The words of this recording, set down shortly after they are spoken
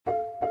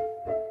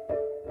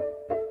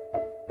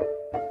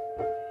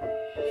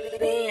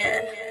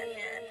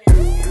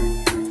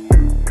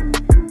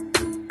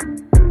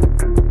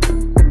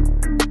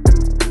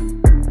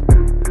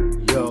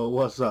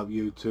What's up,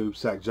 YouTube?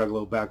 Sack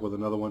Juggalo back with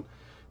another one.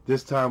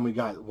 This time we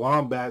got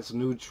Wombat's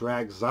new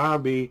track,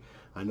 Zombie.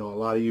 I know a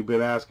lot of you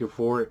been asking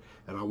for it,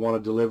 and I want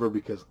to deliver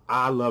because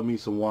I love me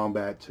some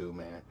Wombat too,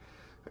 man.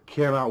 I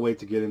cannot wait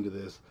to get into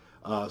this.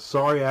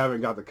 Sorry I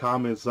haven't got the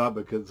comments up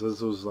because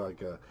this was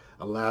like a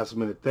last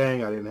minute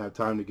thing. I didn't have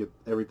time to get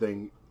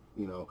everything,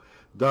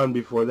 done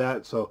before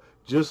that. So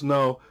just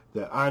know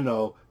that I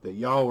know that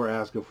y'all were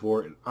asking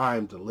for it, and I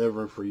am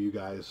delivering for you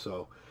guys.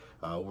 So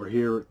we're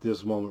here at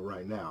this moment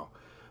right now.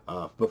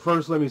 But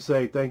first, let me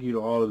say thank you to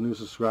all the new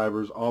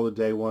subscribers, all the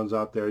day ones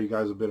out there. You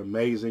guys have been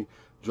amazing.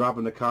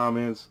 Dropping the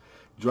comments,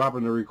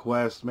 dropping the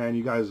requests. Man,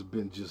 you guys have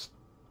been just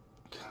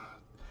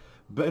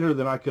better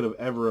than I could have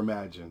ever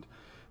imagined.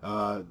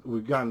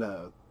 We've gotten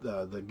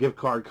the gift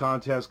card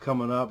contest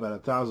coming up at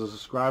 1,000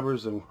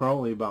 subscribers, and we're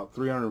only about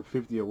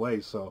 350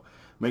 away. So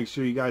make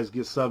sure you guys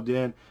get subbed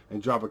in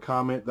and drop a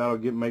comment. That'll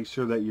make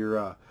sure that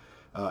you're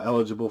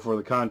eligible for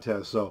the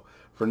contest. So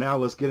for now,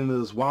 let's get into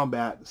this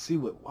Wombat and see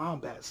what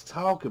Wombat's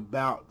talk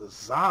about the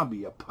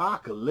zombie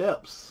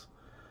apocalypse.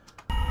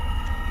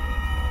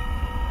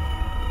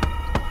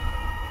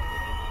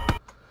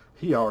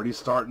 He already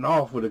starting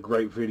off with a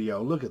great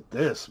video. Look at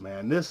this,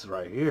 man. This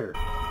right here.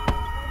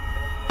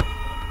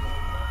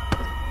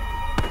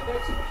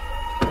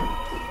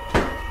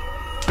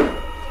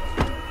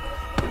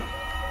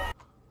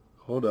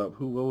 Hold up.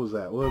 What was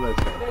that? What was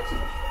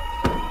that?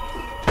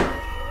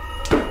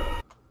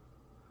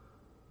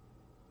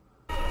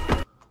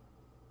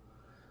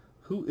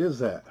 Who is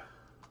that?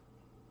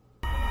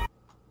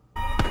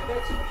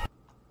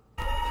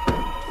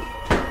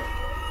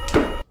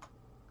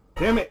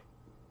 Damn it!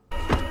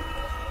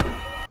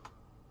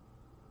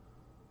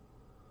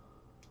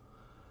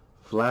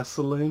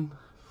 Flacillin?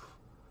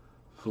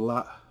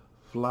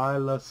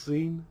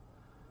 Flylacine?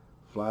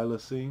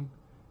 Flylacine?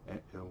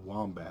 And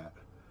Wombat.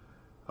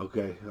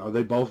 Okay, are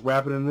they both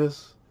rapping in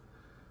this?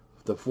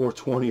 The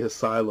 420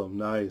 Asylum,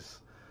 nice.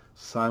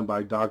 Signed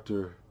by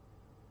Dr.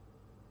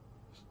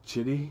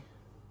 Chitty.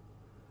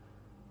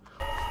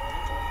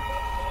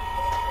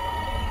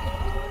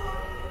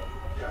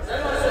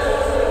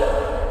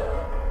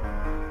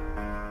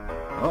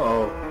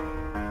 Uh-oh.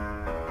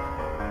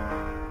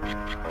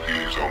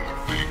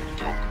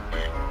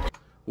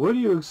 What do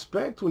you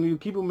expect when you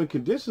keep them in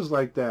conditions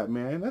like that,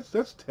 man?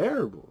 That's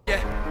terrible. Yeah.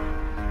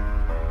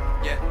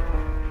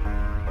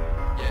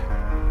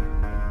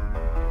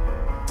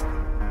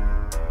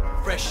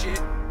 Fresh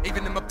shit.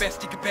 Even in my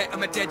best, you can bet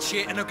I'm a dead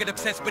shit, and I'll get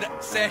obsessed with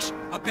a sesh.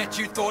 I bet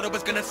you thought I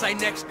was gonna say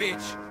next,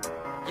 bitch.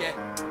 Yeah.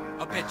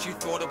 I bet you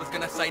thought I was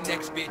gonna say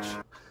next,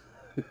 bitch.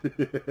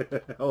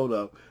 Hold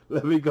up.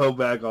 Let me go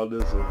back on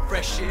this one.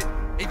 Fresh shit.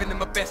 Even in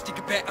my best, you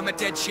can bet I'm a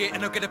dead shit,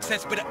 and I'll get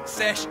obsessed with a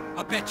sesh.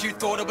 I bet you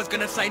thought I was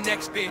gonna say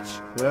next, bitch.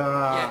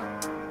 Yeah.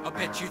 I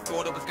bet you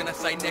thought I was gonna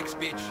say next,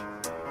 bitch.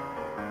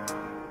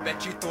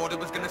 Bet you thought I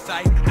was gonna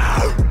say,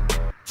 ow!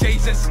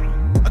 Jesus.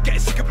 I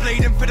get sick of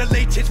bleeding for the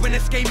latest when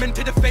it's gaming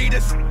to the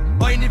faders.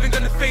 I ain't even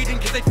gonna fade in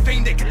cause they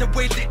feigned it. Get the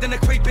way lit, then I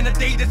creep in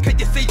Adidas. Can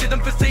you see that I'm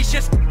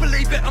facetious?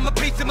 Believe it, I'm a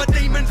piece of my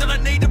demons and I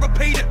need to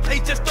repeat it.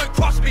 Please just don't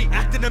cross me.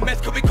 Acting a mess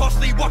could be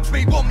costly. Watch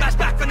me, one match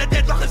back from the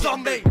dead like a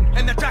zombie.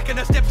 And they're tracking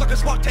the steps like a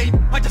SWAT team.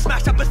 I just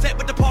smashed up a set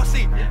with the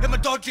posse. Am I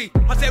dodgy?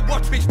 I said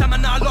watch me,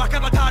 stamina like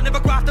Avatar. Never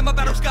grafted my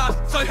battle scars.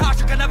 So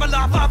harsh I can never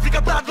laugh. I flick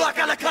a blood like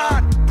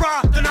Alakan.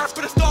 Bruh, don't ask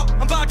for the stop.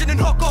 I'm barging in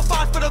hot, got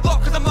fast for the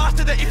lock. Cause I'm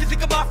mastered it. If you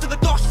think I'm after the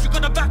dosh, you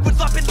got a backwards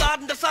up in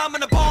Laden, the Sam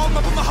and the bomb.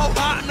 I put my whole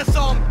heart in the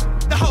song.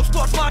 The whole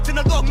squad's marching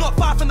along, not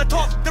far from the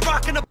top. They're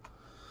rocking the...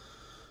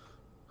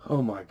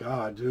 Oh my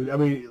god, dude. I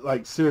mean,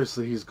 like,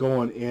 seriously, he's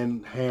going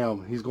in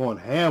ham. He's going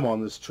ham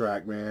on this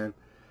track, man.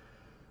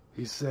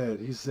 He said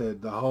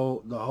the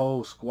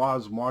whole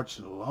squad's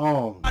marching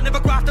along. I never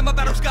grafted my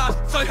battle scars.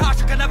 So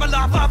harsh I can never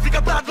laugh. I flick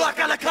a blood like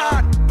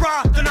Alakan.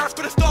 Bruh, don't ask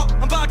for the stop.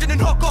 I'm barging in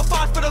hot, got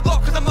fast for the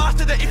lock. Cause I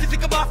mastered it. If you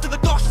think I'm after the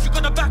dosh, you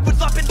got a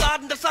backwards up in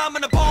Laden, the Sam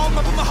and the bomb.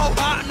 I put my whole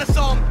heart in the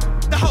song.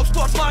 The whole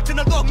squad's marching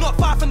along, not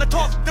far from the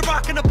top. They're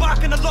rocking the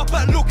back and the lot,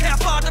 but look how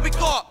far that we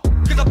got.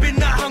 Cause I've been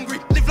that hungry.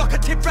 Live like a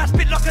tip rat,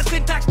 spit like a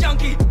syntax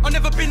junkie. I've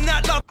never been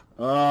that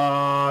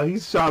low. He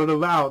shouted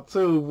him out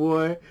too,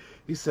 boy.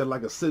 He said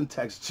like a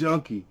syntax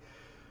junkie.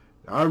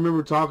 I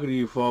remember talking to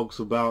you folks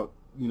about,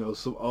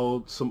 some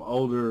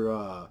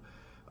older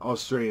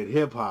Australian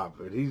hip hop,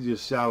 and he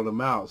just shouted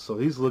him out. So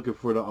he's looking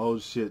for the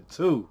old shit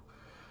too.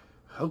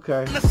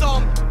 Okay. The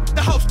song,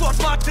 the whole squad's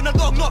marching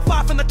along, not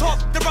far from the top.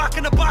 They're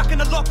rocking the back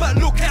and the lot, but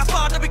look how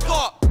far that we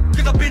got.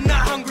 Cause I've been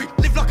that hungry.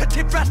 Live like a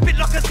tip rat, spit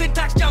like a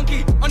syntax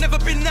junkie. I've never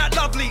been that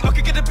lovely. I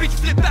could get a bitch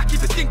flip back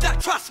if you think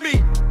that. Trust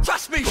me,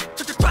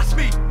 just trust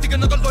me. Think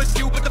another low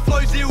skill, but the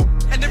flow's ill.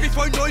 And every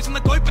throw noise on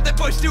the globe, but they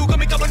both still got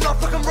me going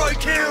off like I'm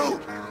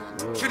roadkill.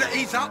 Should I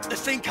ease up? The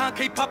scene can't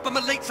keep up. I'm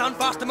a late son,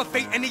 fast on my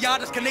feet. Any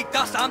artist can eat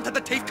dust. Arm to the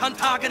teeth, can't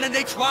target in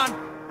each one.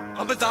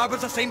 I'm bizarre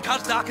as the same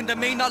cards dark and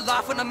demean. I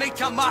laugh when I meet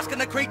you,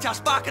 masking a creature,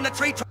 sparking a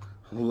tree.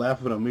 I'm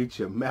laughing when I meet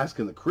you,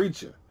 masking the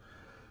creature.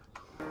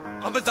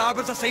 I'm bizarre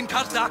as the same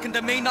cards dark and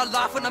demean. I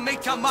laugh when I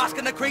meet you,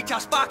 masking a creature,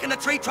 sparking a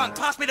tree trunk.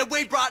 Pass me the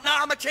weed right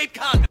now, I'm a cheap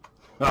cunt.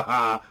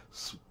 Haha,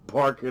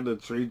 bark in the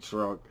tree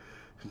trunk.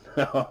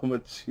 Now I'm a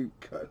cheap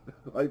cut.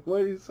 Like, what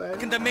did he say?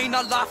 To me,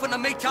 not laugh when I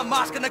meet ya,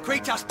 mask in the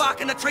creature, spark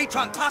in the tree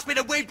trunk. Pass me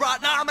the weed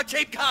right now, I'm a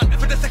cheap cunt.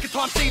 For the second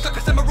time, seems like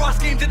a samurai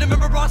scheme. Didn't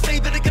memorize, see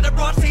that I get a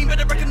right team.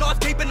 Better recognize,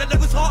 keeping the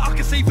levels high. I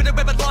can see for the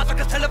web lies like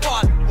a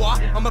televised.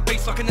 Why? I'm a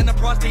beast like an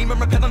enterprise demon,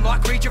 repelling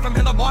like creature from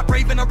hell. I might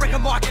breathe and I reckon I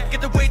might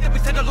get the weed that we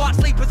said a light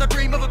sleep as I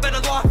dream of a better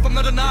life. I'm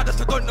not an artist,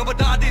 I don't know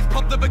what art is.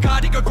 Pop the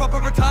Bacardi, go proper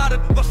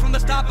retarded. Lost from the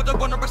start, but I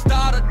wanna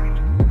restart it.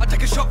 I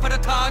take a shot for the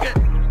target.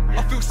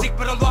 I feel sick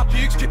but I like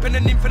puke, stripping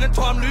an infinite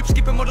time loop,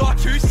 skipping what I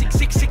choose.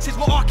 666 is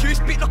what I choose,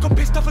 spit like I'm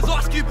pissed off as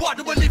Ice Cube. Why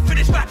do I live for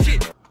this rap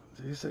shit?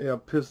 Did he say I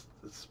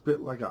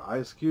spit like an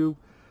ice cube?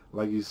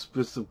 Like he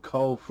spit some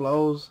cold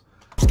flows?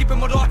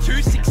 Skipping what I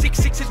choose,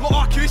 666 is what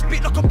I choose,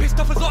 spit like I'm pissed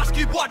off as Ice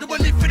Cube. Why do I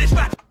live for this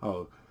rap?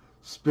 Oh,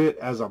 spit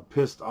as I'm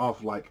pissed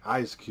off like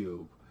Ice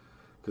Cube.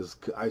 Because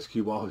Ice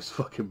Cube always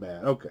fucking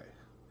mad. Okay.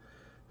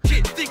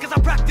 Shit, think as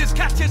I practice,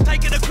 catches,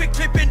 taking a quick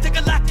trip into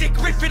galactic.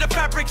 Riff in the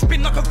fabric,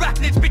 spin like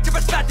arachnids. Picture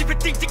a spat,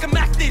 different things you can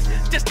max this.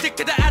 Just stick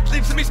to the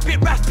ad-libs, let me spit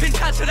rasping,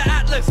 hands to the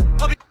atlas.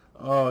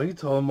 Oh, he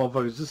told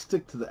motherfuckers, just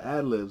stick to the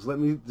ad-libs. Let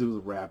me do the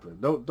rapping.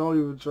 Don't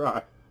even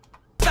try.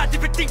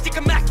 Different things you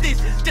can max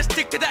this. Just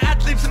stick to the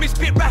ad-libs, let me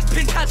spit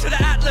rasping, hands to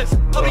the atlas.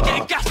 I'll be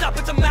getting gassed up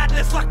into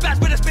madness. Like bats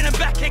with a spinning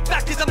back kick.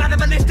 Back is I'm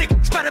animalistic,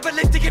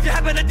 spatterballistic. If you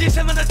have an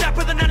addition, then adapt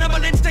with an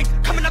animal instinct.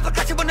 Coming up the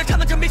clutch when I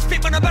challenge a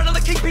misfit. When I battle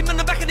the kingpin on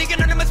the back of the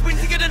anonymous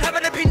wins. You didn't have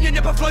an opinion,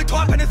 you flow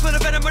type. And it's full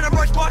of venom when I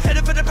roast my head.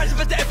 For the pressure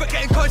for the effort,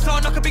 getting close.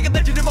 I could be a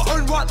legend in my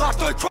own right life.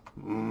 Don't try.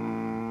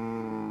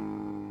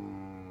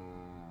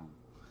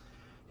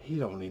 He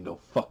don't need no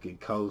fucking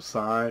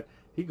cosign.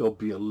 He gonna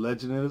be a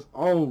legend in his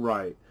own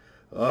right.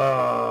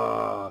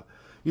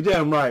 You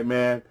damn right,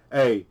 man.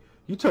 Hey,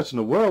 you touching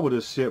the world with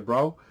this shit,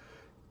 bro.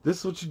 This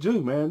is what you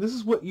do, man. This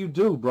is what you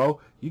do, bro.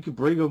 You can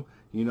bring them,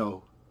 you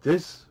know,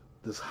 this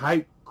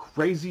hype,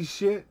 crazy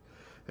shit,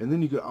 and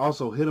then you could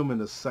also hit them in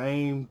the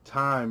same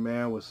time,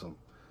 man, with some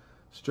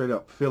straight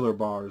up filler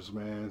bars,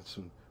 man.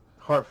 Some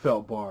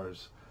heartfelt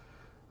bars.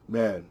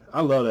 Man,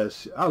 I love that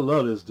shit. I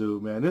love this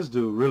dude, man. This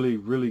dude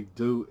really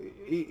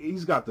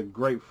he's got the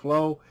great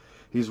flow.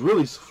 He's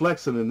really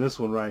flexing in this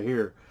one right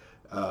here.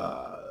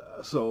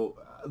 So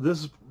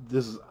this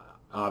is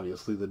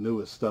obviously the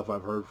newest stuff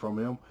I've heard from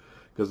him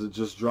because it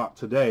just dropped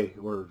today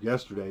or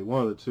yesterday,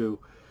 one of the two.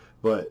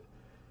 But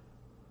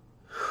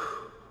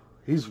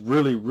he's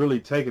really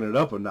taking it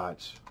up a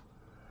notch.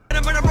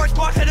 And when I roast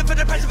my head for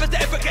the pressure for the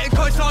effort, getting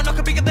close on, I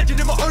could be a legend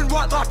in my own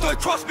right life. Don't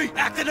trust me,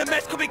 acting a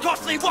mess could be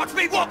costly. Watch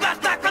me,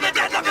 Wombat back from the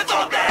dead like a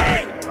zombie.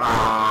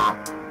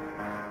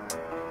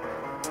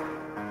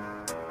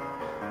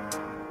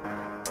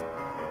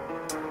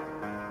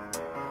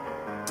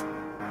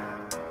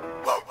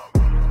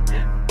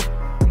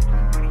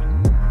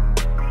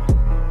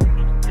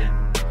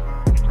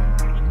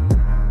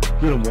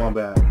 Get him,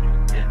 Wombat.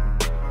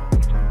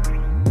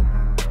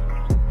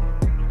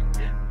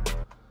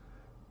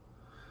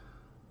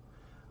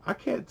 I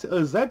can't tell.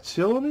 Is that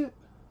chilling it?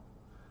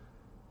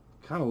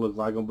 Kind of look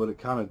like him, but it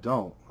kind of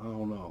don't. I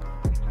don't know.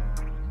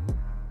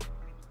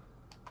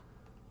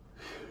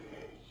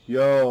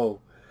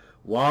 Yo,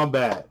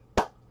 Wombat.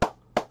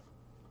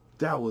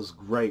 That was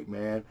great,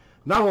 man.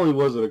 Not only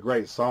was it a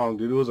great song,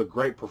 dude, it was a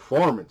great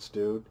performance,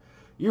 dude.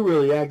 You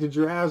really acted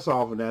your ass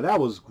off in that.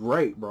 That was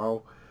great,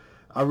 bro.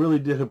 I really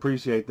did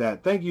appreciate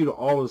that. Thank you to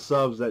all the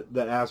subs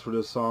that asked for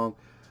this song.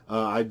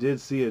 I did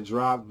see it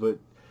drop, but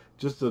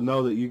just to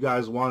know that you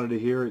guys wanted to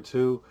hear it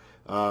too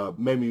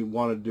made me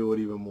want to do it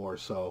even more.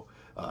 So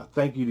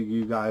thank you to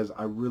you guys.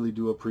 I really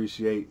do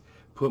appreciate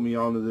putting me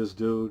onto this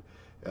dude.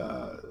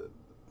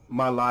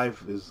 My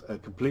life is a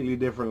completely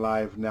different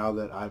life now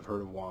that I've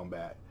heard of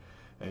Wombat.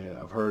 And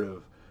I've heard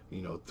of,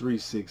 you know,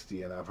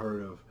 360, and I've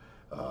heard of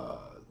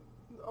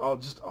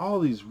all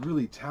these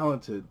really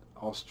talented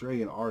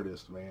Australian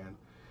artists, man.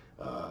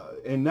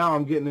 And now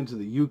I'm getting into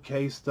the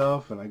UK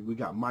stuff, and we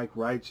got Mike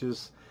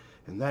Righteous,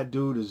 and that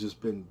dude has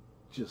just been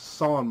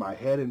sawing my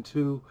head in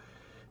two,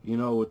 you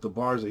know, with the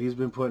bars that he's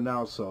been putting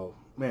out. So,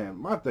 man,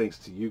 my thanks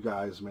to you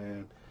guys,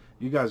 man.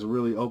 You guys have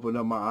really opened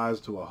up my eyes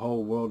to a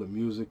whole world of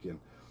music,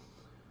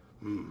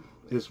 and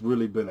it's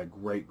really been a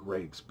great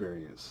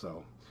experience.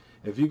 So,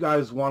 if you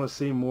guys want to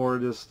see more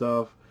of this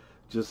stuff,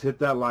 just hit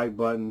that like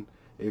button.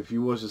 If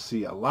you wish to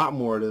see a lot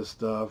more of this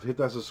stuff, hit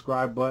that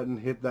subscribe button,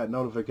 hit that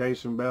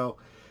notification bell,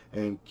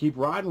 and keep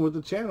riding with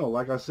the channel.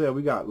 Like I said,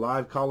 we got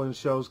live call-in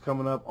shows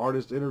coming up,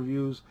 artist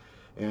interviews,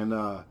 and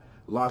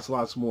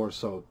lots more.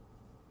 So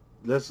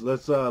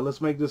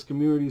let's make this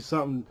community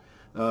something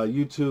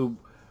YouTube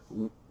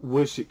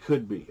wish it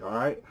could be. All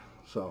right.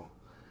 So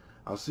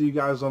I'll see you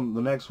guys on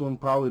the next one,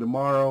 probably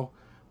tomorrow.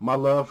 My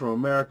love from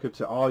America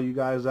to all you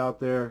guys out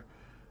there.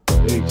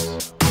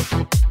 Peace.